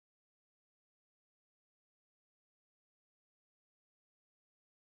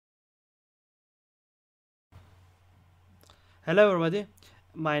Hello everybody,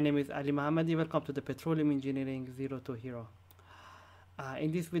 my name is Ali Mohammadi. Welcome to the Petroleum Engineering Zero to Hero.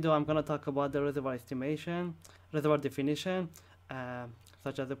 In this video I'm going to talk about the reservoir estimation, reservoir definition, uh,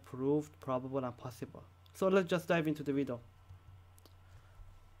 such as the proved, probable and possible. So let's just dive into the video.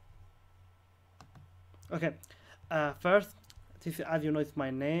 Okay, first, this, as you know, it's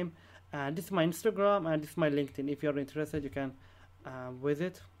my name, and this is my Instagram, and this is my LinkedIn. If you're interested, you can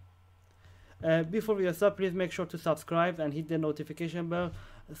visit. Before we start, please make sure to subscribe and hit the notification bell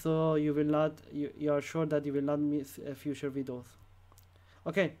so you will not you are sure that you will not miss future videos.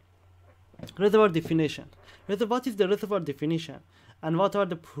 Okay, reservoir definition. What is the reservoir definition, and what are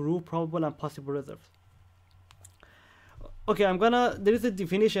the proved, probable and possible reserves? Okay, there is a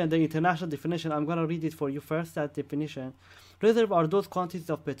definition, the international definition. I'm gonna read it for you first. That definition: reserve are those quantities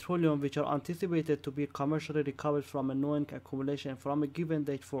of petroleum which are anticipated to be commercially recovered from a known accumulation from a given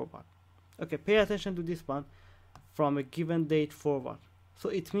date forward. Okay, pay attention to this one, from a given date forward. So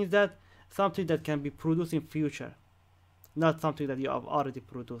it means that something that can be produced in future, not something that you have already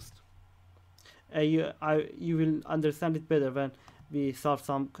produced. You will understand it better when we solve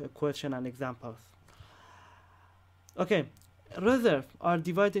some question and examples. Okay, reserves are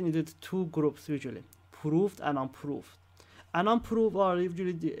divided into two groups usually, proved and unproved. And unproved are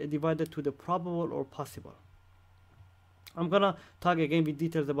usually divided to the probable or possible. I'm gonna talk again with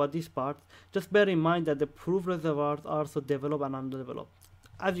details about this part. Just bear in mind that the proved reservoirs are also developed and undeveloped.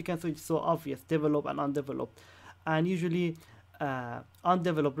 As you can see, it's so obvious, developed and undeveloped. And usually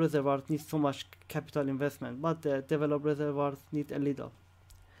undeveloped reservoirs need so much capital investment, but the developed reservoirs need a little.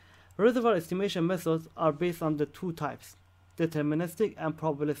 Reservoir estimation methods are based on the two types, deterministic and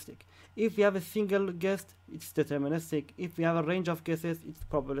probabilistic. If we have a single guess, it's deterministic. If we have a range of guesses, it's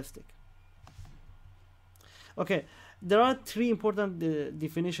probabilistic. Okay, there are three important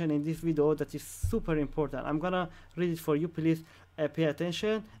definitions in this video that is super important. I'm gonna read it for you. Please pay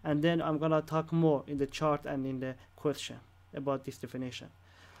attention, and then I'm gonna talk more in the chart and in the question about this definition.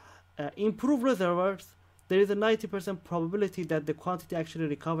 In proved reservoirs, there is a 90% probability that the quantity actually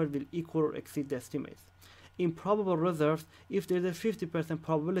recovered will equal or exceed the estimates. In probable reserves, if there is a 50%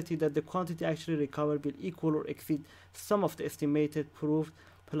 probability that the quantity actually recovered will equal or exceed some of the estimated proved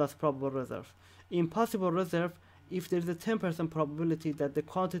plus probable reserves. In possible reserve, if there is a 10% probability that the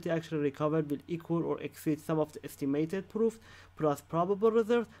quantity actually recovered will equal or exceed some of the estimated proved plus probable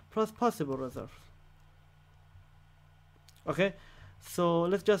reserve plus possible reserve. Okay, so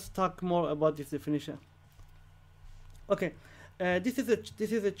let's just talk more about this definition. Okay, this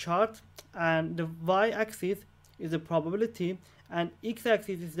is a chart, and the y-axis is the probability, and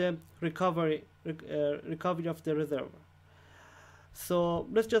x-axis is the recovery of the reservoir. So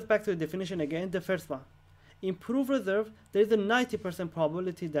let's just back to the definition again. The first one, in proved reserve, there is a 90%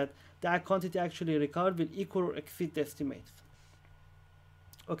 probability that the quantity actually recovered will equal or exceed the estimates.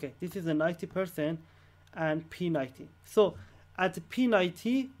 Okay, this is a 90% and P90. So at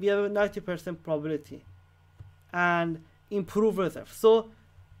P90, we have a 90% probability, and in proved reserve. So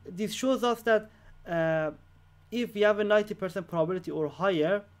this shows us that if we have a 90% probability or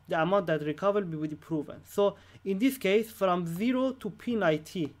higher, the amount that recovered will be proven. So in this case, from 0 to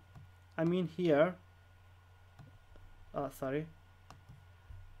P90, I mean here,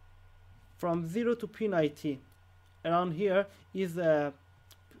 from 0 to P90, around here is a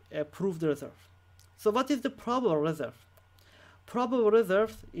proved reserve. So what is the probable reserve? Probable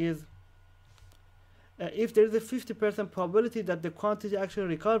reserve is if there is a 50% probability that the quantity actually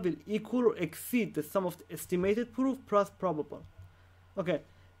recovered will equal or exceed the sum of the estimated proved plus probable. Okay,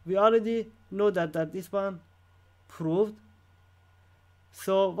 we already know that this one proved.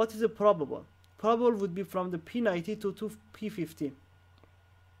 So what is the probable? Probable would be from the P90 to P50,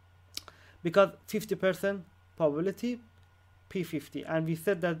 because 50% probability P50, and we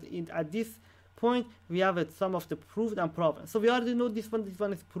said that at this point we have a sum of the proved and proven. So we already know this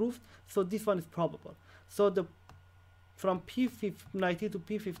one is proved, so this one is probable. So from P90 to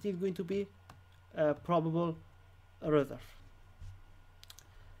P50 is going to be a probable reserve.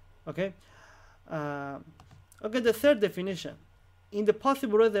 Okay. Okay, the third definition. In the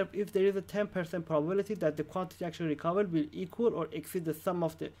possible reserve, if there is a 10% probability that the quantity actually recovered will equal or exceed the sum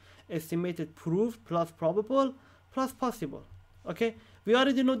of the estimated proved plus probable plus possible. Okay, we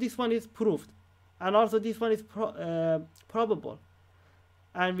already know this one is proved, and also this one is probable,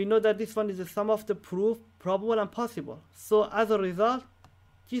 and we know that this one is the sum of the proved, probable and possible. So as a result,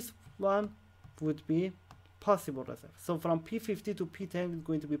 this one would be possible reserve. So from P50 to P10 is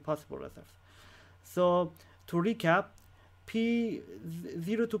going to be possible reserve. So to recap,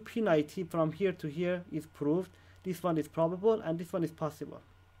 P0 to P90 from here to here is proved, this one is probable, and this one is possible.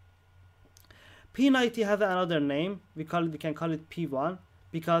 P90 has another name. We can call it P1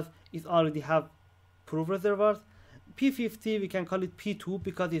 because it already have proved reservoirs. P50 we can call it P2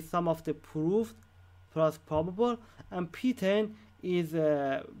 because it's sum of the proved plus probable, and P10 is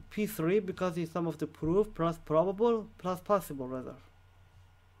P3 because it's sum of the proved plus probable plus possible reserve.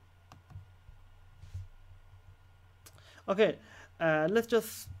 Okay, let's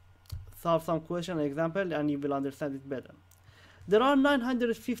just solve some question example and you will understand it better. There are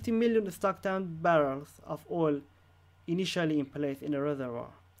 950 million stock tank barrels of oil initially in place in a reservoir.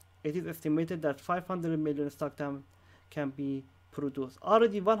 It is estimated that 500 million stock tank can be produced.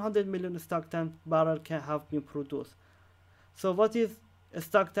 Already 100 million stock tank barrel can have been produced. So what is a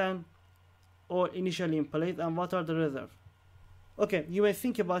stock tank oil initially in place and what are the reserves? Okay, you may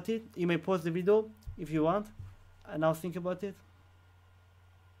think about it. You may pause the video if you want and now think about it.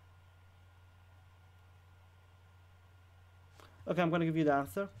 Okay, I'm going to give you the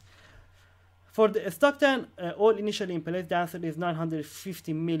answer. For the stock tank oil initially in place, the answer is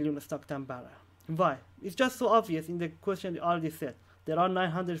 950 million stock tank barrel. Why? It's just so obvious. In the question it already said there are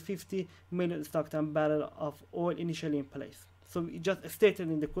 950 million stock tank barrel of oil initially in place. So it just stated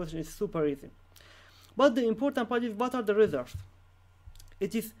in the question. It's super easy. But the important part is what are the reserves?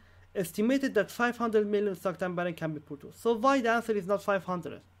 It is estimated that 500 million stock tank barrel can be produced. So why the answer is not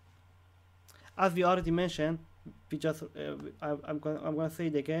 500? As we already mentioned, we just I'm going to say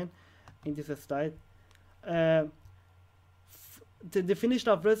it again in this slide. The definition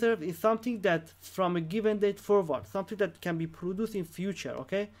of reserve is something that from a given date forward, something that can be produced in future,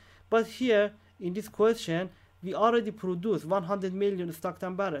 okay? But here in this question, we already produced 100 million stock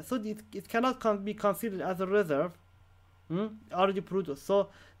tank barrels, so it cannot be considered as a reserve. Already produced. So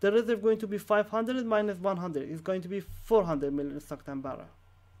the reserve going to be 500 minus 100 is going to be 400 million stock tank barrel.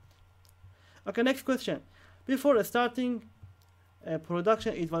 Okay, next question. Before starting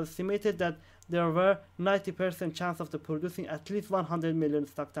production, it was estimated that there were 90% chance of the producing at least 100 million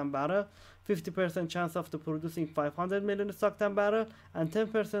stock tank barrel, 50% chance of the producing 500 million stock tank barrel, and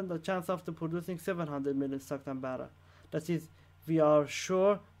 10% the chance of the producing 700 million stock tank barrel. That is, we are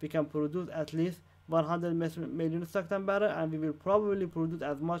sure we can produce at least 100 million stock tank barrel, and we will probably produce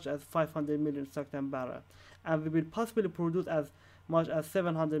as much as 500 million stock tank barrel, and we will possibly produce as much as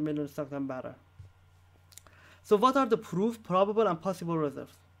 700 million stock tank barrel. So what are the proved, probable, and possible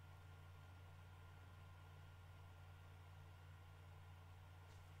reserves?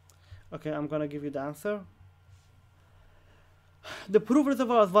 Okay, I'm gonna give you the answer. The proved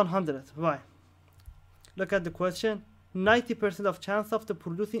reservoir is 100. Why? Look at the question. 90% of chance of the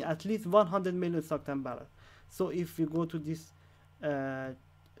producing at least 100 million stock tank barrel. So if you go to this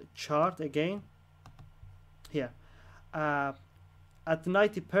chart again, here, at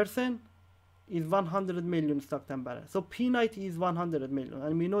 90% is 100 million stock tank barrel. So P90 is 100 million,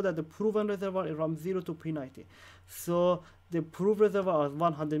 and we know that the proven reservoir is from 0 to P90. So the proved reservoir is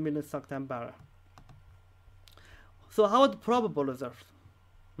 100 million stock tank barrel. So how about the probable reserves?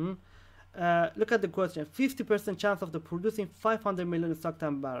 Look at the question. 50% chance of the producing 500 million stock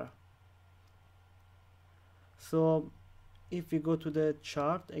tank barrel. So if we go to the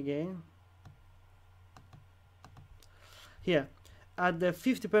chart again, here at the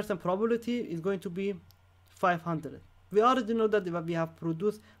 50% probability is going to be 500. We already know that we have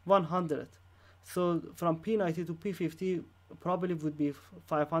produced 100. So from P90 to P50 probably would be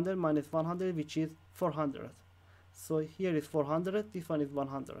 500 minus 100, which is 400. So here is 400, this one is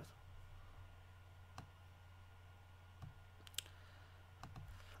 100.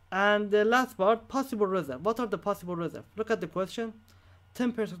 And the last part, possible reserve. What are the possible reserves? Look at the question.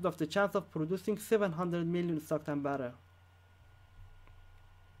 10% of the chance of producing 700 million stock tank barrel.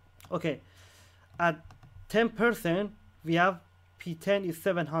 Okay, at 10% we have P10 is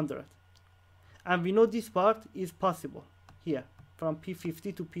 700, and we know this part is possible here from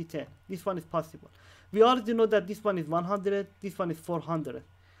P50 to P10. This one is possible. We already know that this one is 100, this one is 400.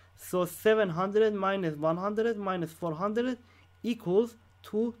 So 700 minus 100 minus 400 equals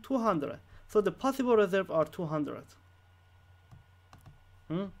to 200. So the possible reserves are 200.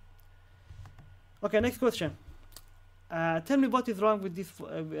 Okay, next question. Tell me what is wrong with this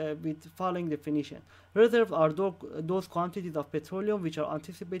with following definition. Reserves are those quantities of petroleum which are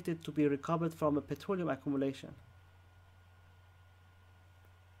anticipated to be recovered from a petroleum accumulation.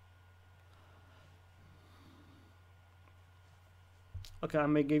 Okay, I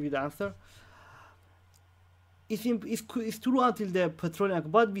may give you the answer. It's true until the petroleum,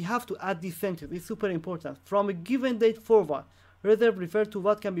 but we have to add this sentence. It's super important. From a given date forward, reserve refers to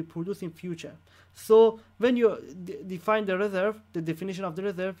what can be produced in future. So when you define the reserve, the definition of the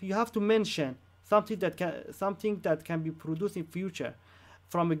reserve, you have to mention something that can be produced in future.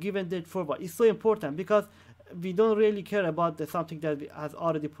 from a given date forward. It's so important because we don't really care about something that has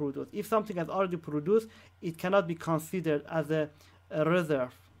already produced. If something has already produced, it cannot be considered as a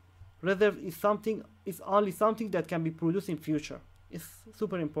reserve. Reserve is only something that can be produced in future. It's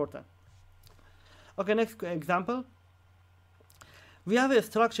super important. Okay, next example. We have a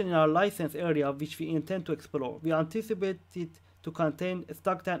structure in our license area which we intend to explore. We anticipate it to contain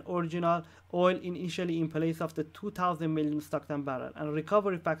Stockton original oil initially in place of the 2,000 million Stockton barrel and a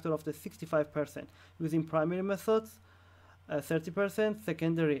recovery factor of the 65% using primary methods 30%,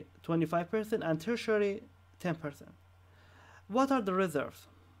 secondary 25%, and tertiary 10%. What are the reserves?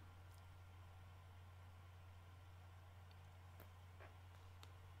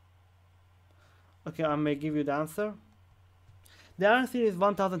 Okay, I may give you the answer. The answer is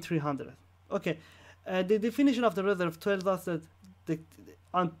 1,300. Okay, the definition of the reserve tells us that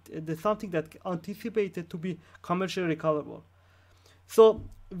the something that anticipated to be commercially recoverable. So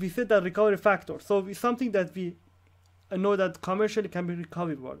we said that recovery factor. So it's something that we know that commercially can be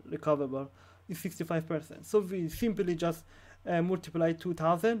recoverable is 65%. So we simply just multiply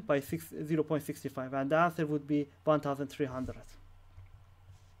 2,000 by 0.65, and the answer would be 1,300.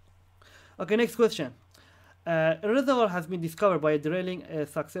 Okay, next question. A reservoir has been discovered by drilling a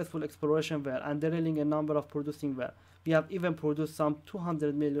successful exploration well and drilling a number of producing wells. We have even produced some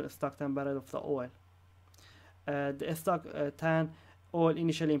 200 million Stockton barrels of the oil. The Stockton oil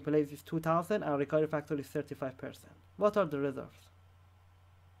initially in place is 2,000 and recovery factor is 35%. What are the reserves?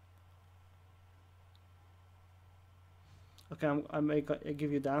 Okay, I may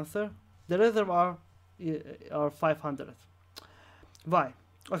give you the answer. The reservoir are 500. Why?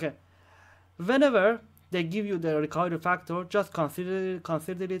 Okay, whenever they give you the recovery factor, just consider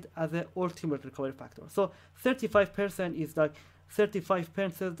it as an ultimate recovery factor. So 35% is like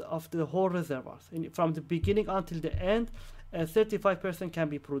 35% of the whole reservoirs. From the beginning until the end, 35% can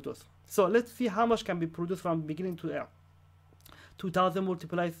be produced. So let's see how much can be produced from beginning to end. 2,000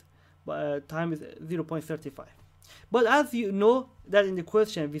 multiplied times 0.35. But as you know that in the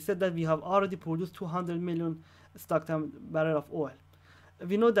question, we said that we have already produced 200 million Stockton barrel of oil.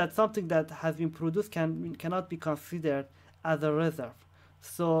 We know that something that has been produced cannot be considered as a reserve.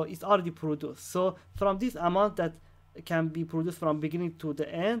 So it's already produced. So from this amount that can be produced from beginning to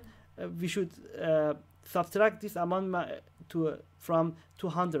the end, we should subtract this amount from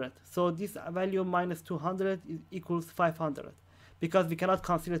 200. So this value minus 200 equals 500, because we cannot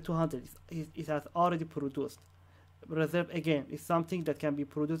consider 200. It has already produced. Reserve again is something that can be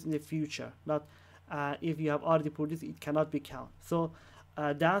produced in the future. Not if you have already produced, it cannot be counted. So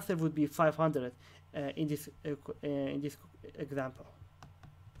the answer would be 500 in this example.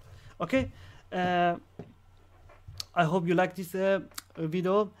 Okay, I hope you like this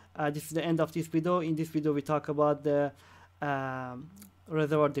video. This is the end of this video. In this video, we talk about the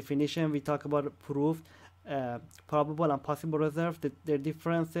reservoir definition. We talk about proof, probable and possible reserves, their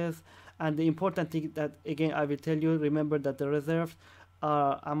differences, and the important thing that again I will tell you. Remember that the reserves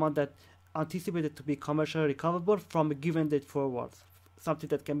are amount that anticipated to be commercially recoverable from a given date forward, something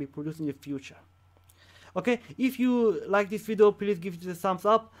that can be produced in the future. Okay, if you like this video, please give it a thumbs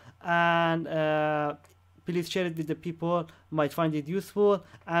up, and please share it with the people who might find it useful,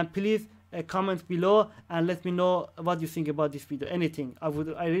 and please comment below and let me know what you think about this video. Anything,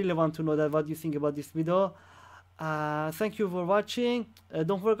 I really want to know that what you think about this video. Thank you for watching.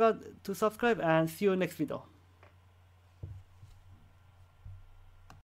 Don't forget to subscribe, and see you next video.